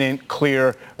an imminent,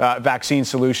 clear vaccine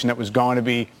solution that was going to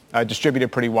be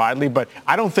distributed pretty widely. But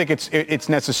I don't think it's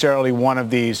necessarily one of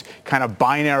these kind of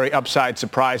binary upside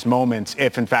surprise moments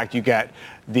if, in fact, you get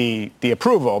the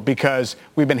approval, because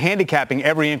we've been handicapping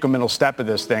every incremental step of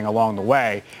this thing along the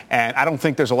way. And I don't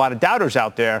think there's a lot of doubters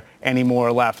out there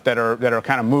anymore left that are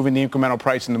kind of moving the incremental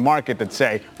price in the market that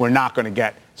say we're not going to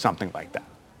get something like that.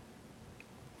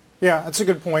 Yeah, that's a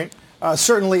good point.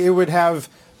 Certainly it would have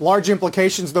large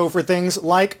implications, though, for things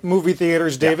like movie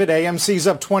theaters, David. Yeah. AMC's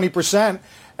up 20%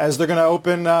 as they're going to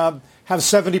open, have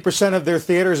 70% of their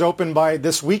theaters open by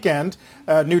this weekend.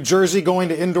 New Jersey going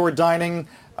to indoor dining,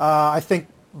 I think,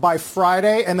 by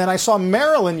Friday. And then I saw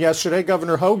Maryland yesterday,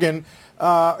 Governor Hogan,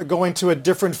 going to a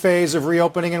different phase of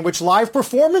reopening in which live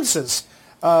performances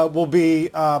will be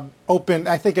open,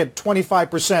 I think, at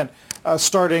 25%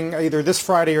 starting either this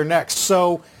Friday or next.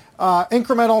 So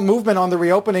incremental movement on the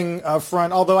reopening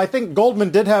front, although I think Goldman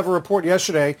did have a report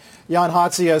yesterday. Jan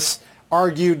Hatzius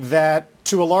argued that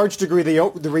to a large degree the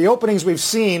reopenings we've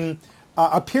seen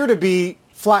appear to be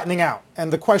flattening out.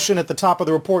 And the question at the top of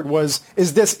the report was,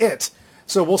 is this it?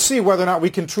 So we'll see whether or not we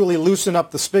can truly loosen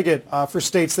up the spigot for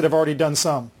states that have already done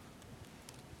some.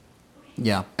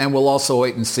 Yeah, and we'll also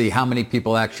wait and see how many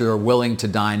people actually are willing to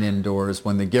dine indoors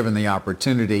when they're given the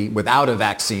opportunity, without a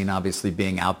vaccine obviously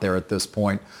being out there at this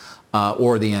point,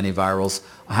 or the antivirals.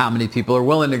 How many people are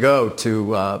willing to go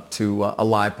to a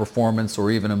live performance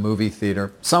or even a movie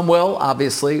theater? Some will,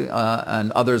 obviously,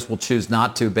 and others will choose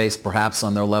not to, based perhaps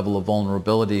on their level of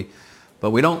vulnerability. But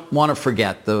we don't want to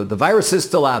forget, the virus is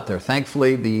still out there.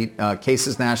 Thankfully, the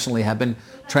cases nationally have been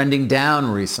trending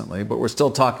down recently, but we're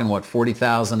still talking,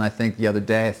 40,000, I think, the other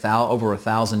day, over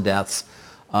 1,000 deaths.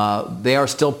 They are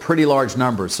still pretty large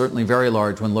numbers, certainly very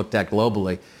large when looked at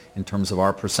globally in terms of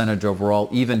our percentage overall,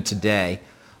 even today,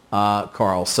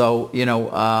 Carl. So,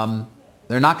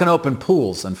 they're not going to open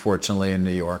pools, unfortunately, in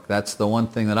New York. That's the one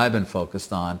thing that I've been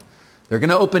focused on. They're going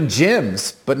to open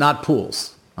gyms, but not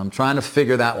pools. I'm trying to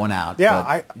figure that one out.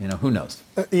 Yeah, but, who knows?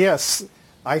 Yes.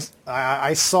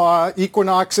 I saw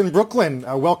Equinox in Brooklyn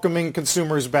welcoming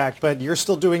consumers back, but you're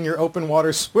still doing your open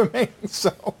water swimming,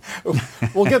 so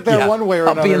we'll get there one way or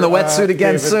another. I'll be in the wetsuit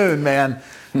again David. soon, man.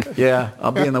 Yeah,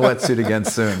 I'll be in the wetsuit again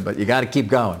soon, but you got to keep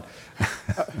going.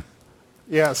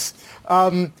 Yes.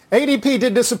 ADP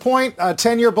did disappoint,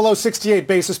 10-year below 68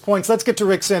 basis points. Let's get to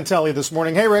Rick Santelli this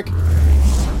morning. Hey, Rick.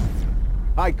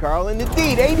 Hi, Carl. And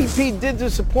indeed, ADP did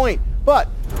disappoint, but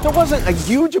there wasn't a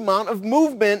huge amount of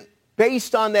movement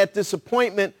based on that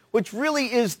disappointment, which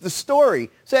really is the story.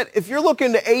 Is that if you're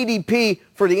looking to ADP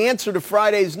for the answer to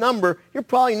Friday's number, you're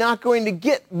probably not going to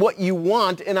get what you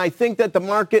want, and I think that the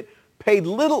market paid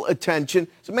little attention.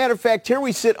 As a matter of fact, here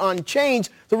we sit on change.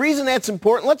 The reason that's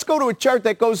important, let's go to a chart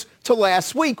that goes to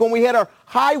last week when we had our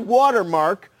high water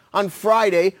mark on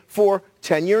Friday for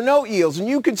 10-year note yields. And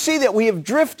you can see that we have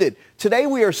drifted. Today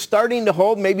we are starting to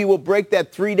hold. Maybe we'll break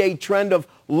that 3-day trend of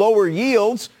lower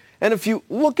yields. And if you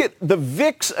look at the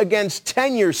VIX against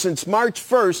 10-year since March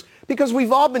 1st, because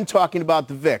we've all been talking about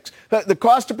the VIX, the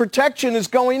cost of protection is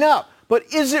going up.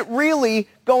 But is it really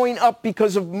going up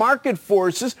because of market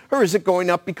forces, or is it going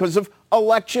up because of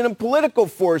election and political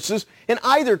forces? In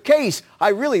either case, I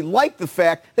really like the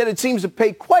fact that it seems to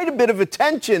pay quite a bit of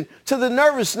attention to the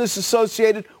nervousness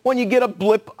associated when you get a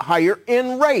blip higher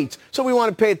in rates. So we want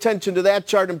to pay attention to that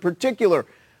chart in particular.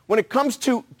 When it comes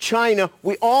to China,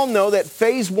 we all know that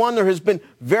phase one, there has been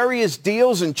various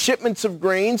deals and shipments of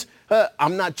grains.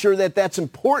 I'm not sure that that's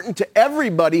important to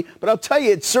everybody, but I'll tell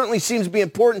you, it certainly seems to be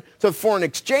important to foreign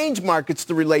exchange markets,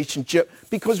 the relationship,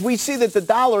 because we see that the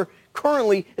dollar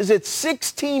currently is at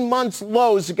 16 months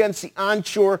lows against the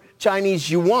onshore Chinese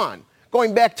yuan,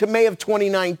 going back to May of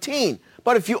 2019.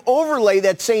 But if you overlay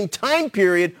that same time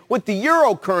period with the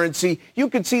euro currency, you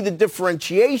can see the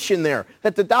differentiation there,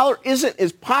 that the dollar isn't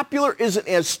as popular, isn't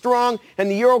as strong,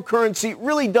 and the euro currency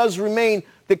really does remain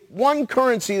the one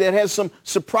currency that has some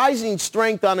surprising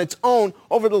strength on its own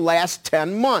over the last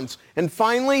 10 months. And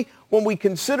finally, when we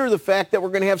consider the fact that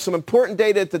we're going to have some important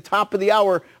data at the top of the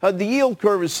hour, the yield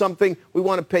curve is something we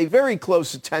want to pay very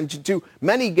close attention to.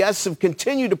 Many guests have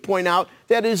continued to point out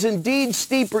that is indeed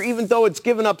steeper, even though it's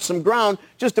given up some ground.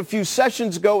 Just a few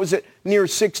sessions ago, it was at near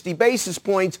 60 basis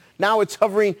points. Now it's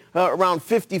hovering around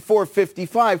 54,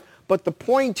 55. But the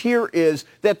point here is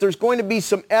that there's going to be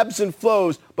some ebbs and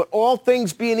flows, but all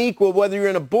things being equal, whether you're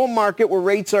in a bull market where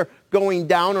rates are going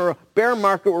down or a bear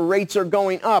market where rates are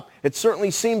going up, it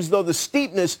certainly seems though the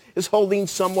steepness is holding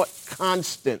somewhat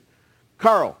constant.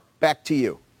 Carl, back to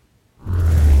you.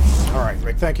 All right,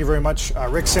 Rick, thank you very much.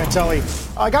 Rick Santelli.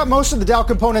 I got most of the Dow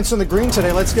components in the green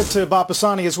today. Let's get to Bob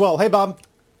Pisani as well. Hey, Bob.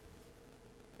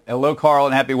 Hello, Carl,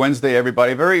 and happy Wednesday,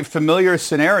 everybody. Very familiar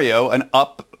scenario, an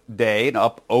up day, an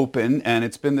up open, and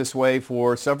it's been this way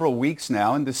for several weeks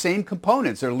now, and the same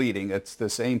components are leading. It's the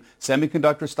same.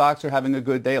 Semiconductor stocks are having a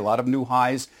good day, a lot of new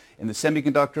highs in the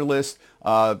semiconductor list,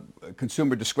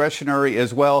 consumer discretionary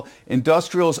as well.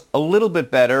 Industrials a little bit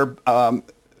better,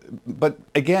 but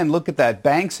again, look at that.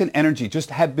 Banks and energy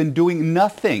just have been doing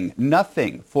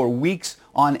nothing for weeks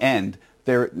on end.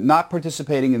 They're not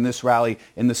participating in this rally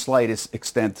in the slightest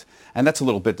extent, and that's a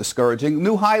little bit discouraging.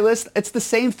 New high list, it's the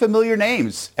same familiar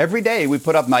names. Every day we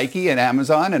put up Nike and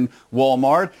Amazon and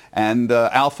Walmart and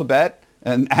Alphabet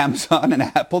and Amazon and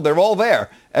Apple. They're all there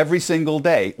every single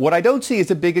day. What I don't see is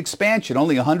a big expansion.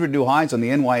 Only 100 new highs on the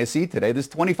NYSE today. There's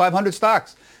 2,500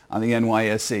 stocks on the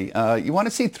NYSE. You want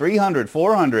to see 300,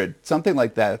 400, something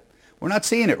like that. We're not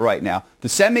seeing it right now. The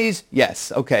semis,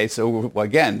 yes. Okay, so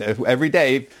again, every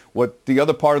day, what the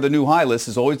other part of the new high list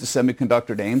is always the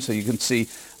semiconductor names. So you can see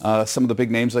some of the big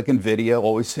names like NVIDIA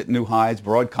always hit new highs,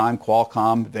 Broadcom,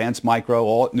 Qualcomm, Advanced Micro,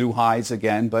 all at new highs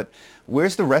again. But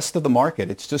where's the rest of the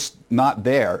market? It's just not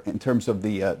there in terms of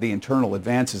the internal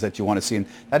advances that you want to see. And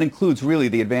that includes really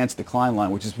the advanced decline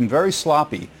line, which has been very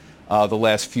sloppy the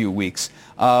last few weeks.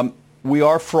 We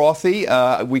are frothy.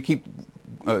 We keep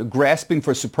grasping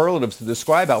for superlatives to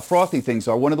describe how frothy things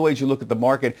are. One of the ways you look at the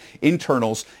market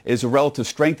internals is a relative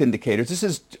strength indicators. This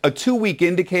is a 2-week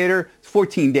indicator,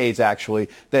 14 days actually,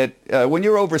 that when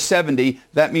you're over 70,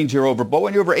 that means you're overbought.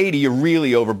 When you're over 80, you're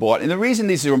really overbought. And the reason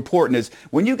these are important is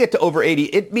when you get to over 80,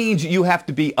 it means you have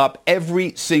to be up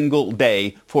every single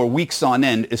day for weeks on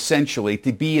end, essentially,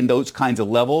 to be in those kinds of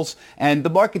levels. And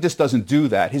the market just doesn't do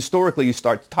that. Historically, you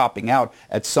start topping out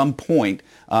at some point.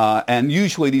 And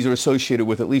usually these are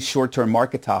associated with at least short-term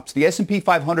market tops. The S&P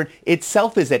 500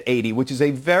 itself is at 80, which is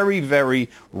a very, very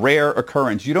rare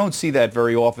occurrence. You don't see that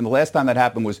very often. The last time that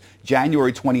happened was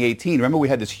January 2018. Remember, we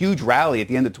had this huge rally at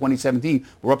the end of 2017.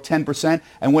 We're up 10%.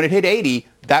 And when it hit 80,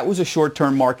 that was a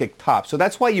short-term market top. So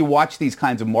that's why you watch these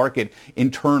kinds of market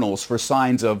internals for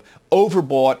signs of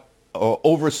overbought or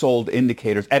oversold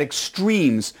indicators. At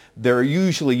extremes, they're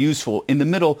usually useful. In the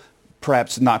middle,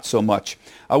 perhaps not so much.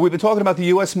 We've been talking about the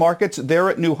U.S. markets. They're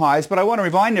at new highs, but I want to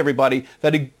remind everybody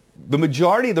that the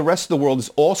majority of the rest of the world is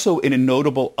also in a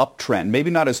notable uptrend. Maybe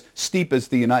not as steep as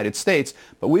the United States,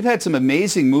 but we've had some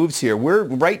amazing moves here. We're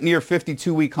right near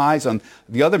 52-week highs on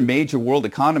the other major world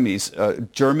economies.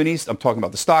 Germany's, I'm talking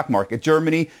about the stock market,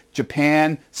 Germany,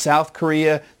 Japan, South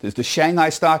Korea, there's the Shanghai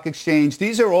Stock Exchange.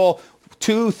 These are all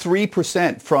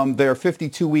 2-3% from their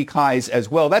 52-week highs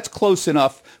as well. That's close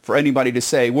enough for anybody to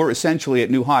say we're essentially at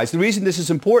new highs. The reason this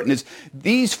is important is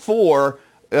these four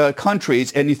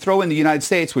countries, and you throw in the United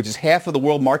States, which is half of the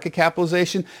world market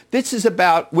capitalization, this is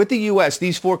about, with the U.S.,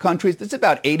 these four countries, this is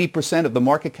about 80% of the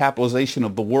market capitalization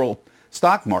of the world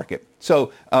stock market.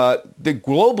 So the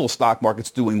global stock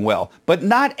market's doing well, but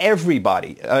not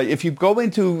everybody. If you go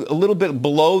into a little bit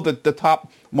below the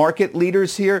top market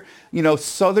leaders here, you know,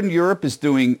 Southern Europe is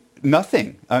doing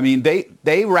nothing. I mean,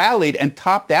 they rallied and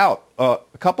topped out a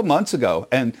couple months ago.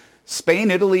 And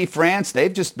Spain, Italy, France,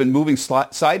 they've just been moving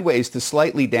sideways to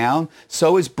slightly down.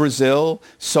 So is Brazil.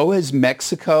 So is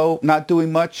Mexico, not doing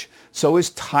much. So is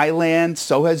Thailand.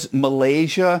 So has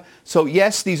Malaysia. So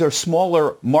yes, these are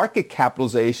smaller market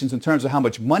capitalizations in terms of how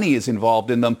much money is involved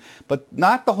in them, but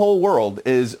not the whole world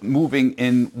is moving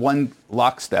in one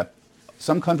lockstep.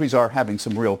 Some countries are having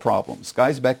some real problems.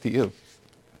 Guys, back to you.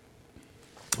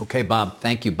 Okay, Bob.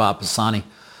 Thank you, Bob Pisani,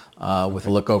 with a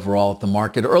look overall at the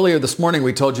market. Earlier this morning,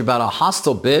 we told you about a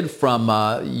hostile bid from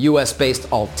U.S.-based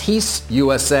Altice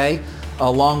USA,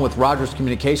 along with Rogers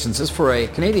Communications. This is for a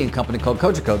Canadian company called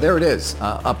Cogeco. There it is,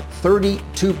 up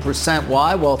 32%.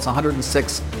 Why? Well, it's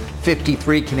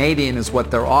 106.53 Canadian is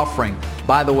what they're offering.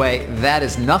 By the way, that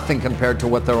is nothing compared to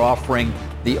what they're offering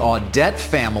the Audette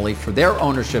family for their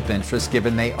ownership interest,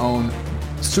 given they own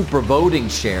super voting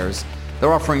shares.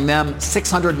 They're offering them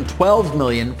 $612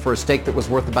 million for a stake that was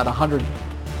worth about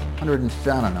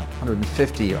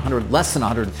 150 or 100, less than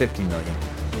 150 million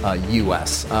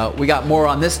U.S. We got more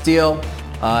on this deal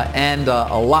and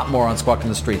a lot more on Squawk in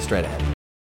the Street straight ahead.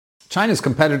 China's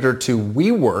competitor to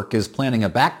WeWork is planning a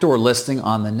backdoor listing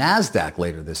on the NASDAQ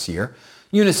later this year.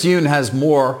 Eunice Yoon has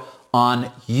more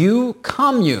on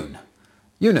Commune.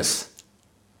 Eunice.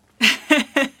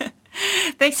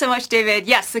 Thanks so much, David.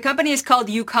 Yes, the company is called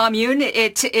Commune.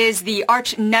 It is the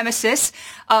arch nemesis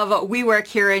of WeWork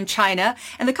here in China.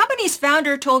 And the company's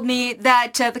founder told me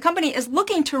that the company is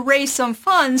looking to raise some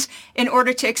funds in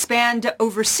order to expand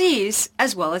overseas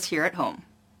as well as here at home.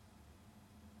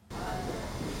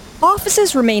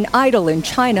 Offices remain idle in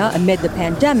China amid the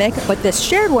pandemic, but this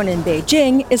shared one in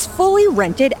Beijing is fully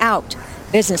rented out.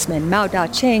 Businessman Mao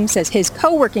Da-cheng says his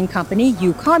co-working company,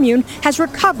 Commune, has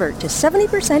recovered to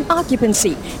 70%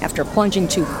 occupancy after plunging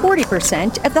to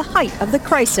 40% at the height of the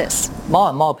crisis. More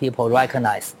and more people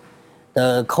recognize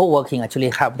the co-working actually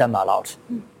helped them a lot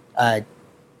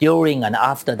during and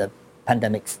after the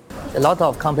pandemics. A lot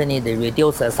of companies, they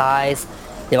reduce their size,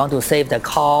 they want to save the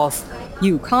cost.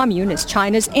 Commune is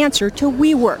China's answer to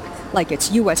WeWork. Like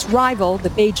its U.S. rival, the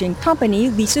Beijing company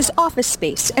leases office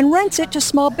space and rents it to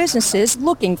small businesses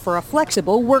looking for a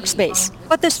flexible workspace.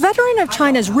 But this veteran of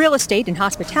China's real estate and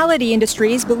hospitality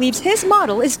industries believes his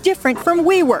model is different from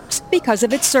WeWork's because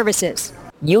of its services.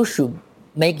 You should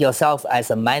make yourself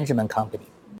as a management company.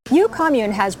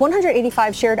 Commune has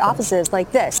 185 shared offices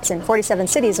like this in 47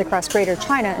 cities across Greater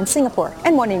China and Singapore,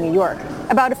 and one in New York.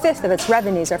 About a fifth of its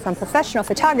revenues are from professional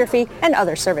photography and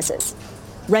other services.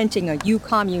 Renting a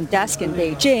Commune desk in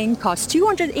Beijing costs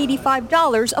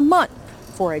 $285 a month.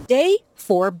 For a day,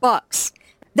 $4.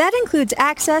 That includes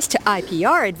access to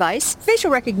IPR advice,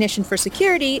 facial recognition for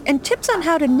security, and tips on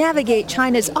how to navigate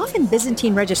China's often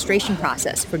Byzantine registration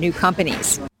process for new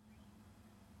companies.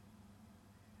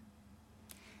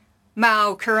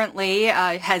 Mao currently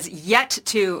has yet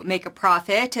to make a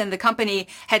profit, and the company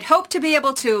had hoped to be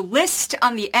able to list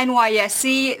on the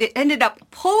NYSE. It ended up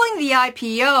pulling the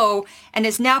IPO and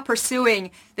is now pursuing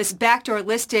this backdoor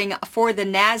listing for the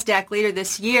NASDAQ later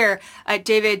this year,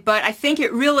 David. But I think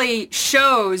it really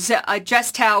shows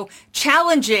just how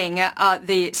challenging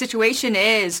the situation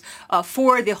is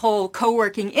for the whole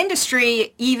co-working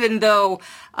industry, even though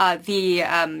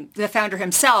the founder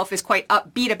himself is quite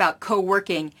upbeat about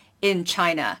co-working in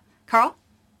China. Carl?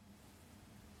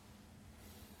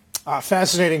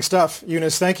 Fascinating stuff,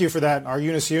 Eunice. Thank you for that. Our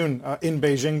Eunice Yoon in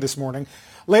Beijing this morning.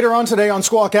 Later on today on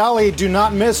Squawk Alley, do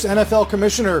not miss NFL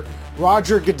Commissioner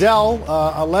Roger Goodell,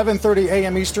 11:30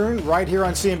 a.m. Eastern, right here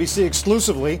on CNBC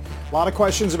exclusively. A lot of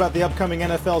questions about the upcoming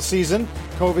NFL season,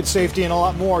 COVID safety, and a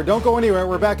lot more. Don't go anywhere.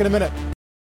 We're back in a minute.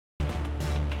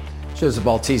 Shares of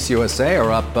Altice USA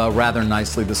are up rather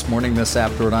nicely this morning. This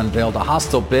after it unveiled a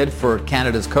hostile bid for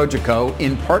Canada's Cogeco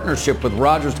in partnership with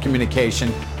Rogers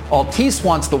Communications. Altice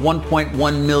wants the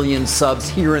 1.1 million subs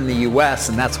here in the U.S.,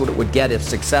 and that's what it would get if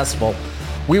successful.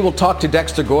 We will talk to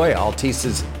Dexter Goya,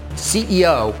 Altice's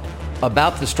CEO,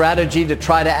 about the strategy to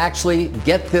try to actually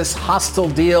get this hostile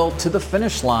deal to the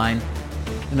finish line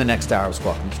in the next hour of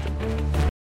Squawk on the Street.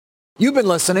 You've been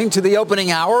listening to the opening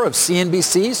hour of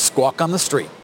CNBC's Squawk on the Street.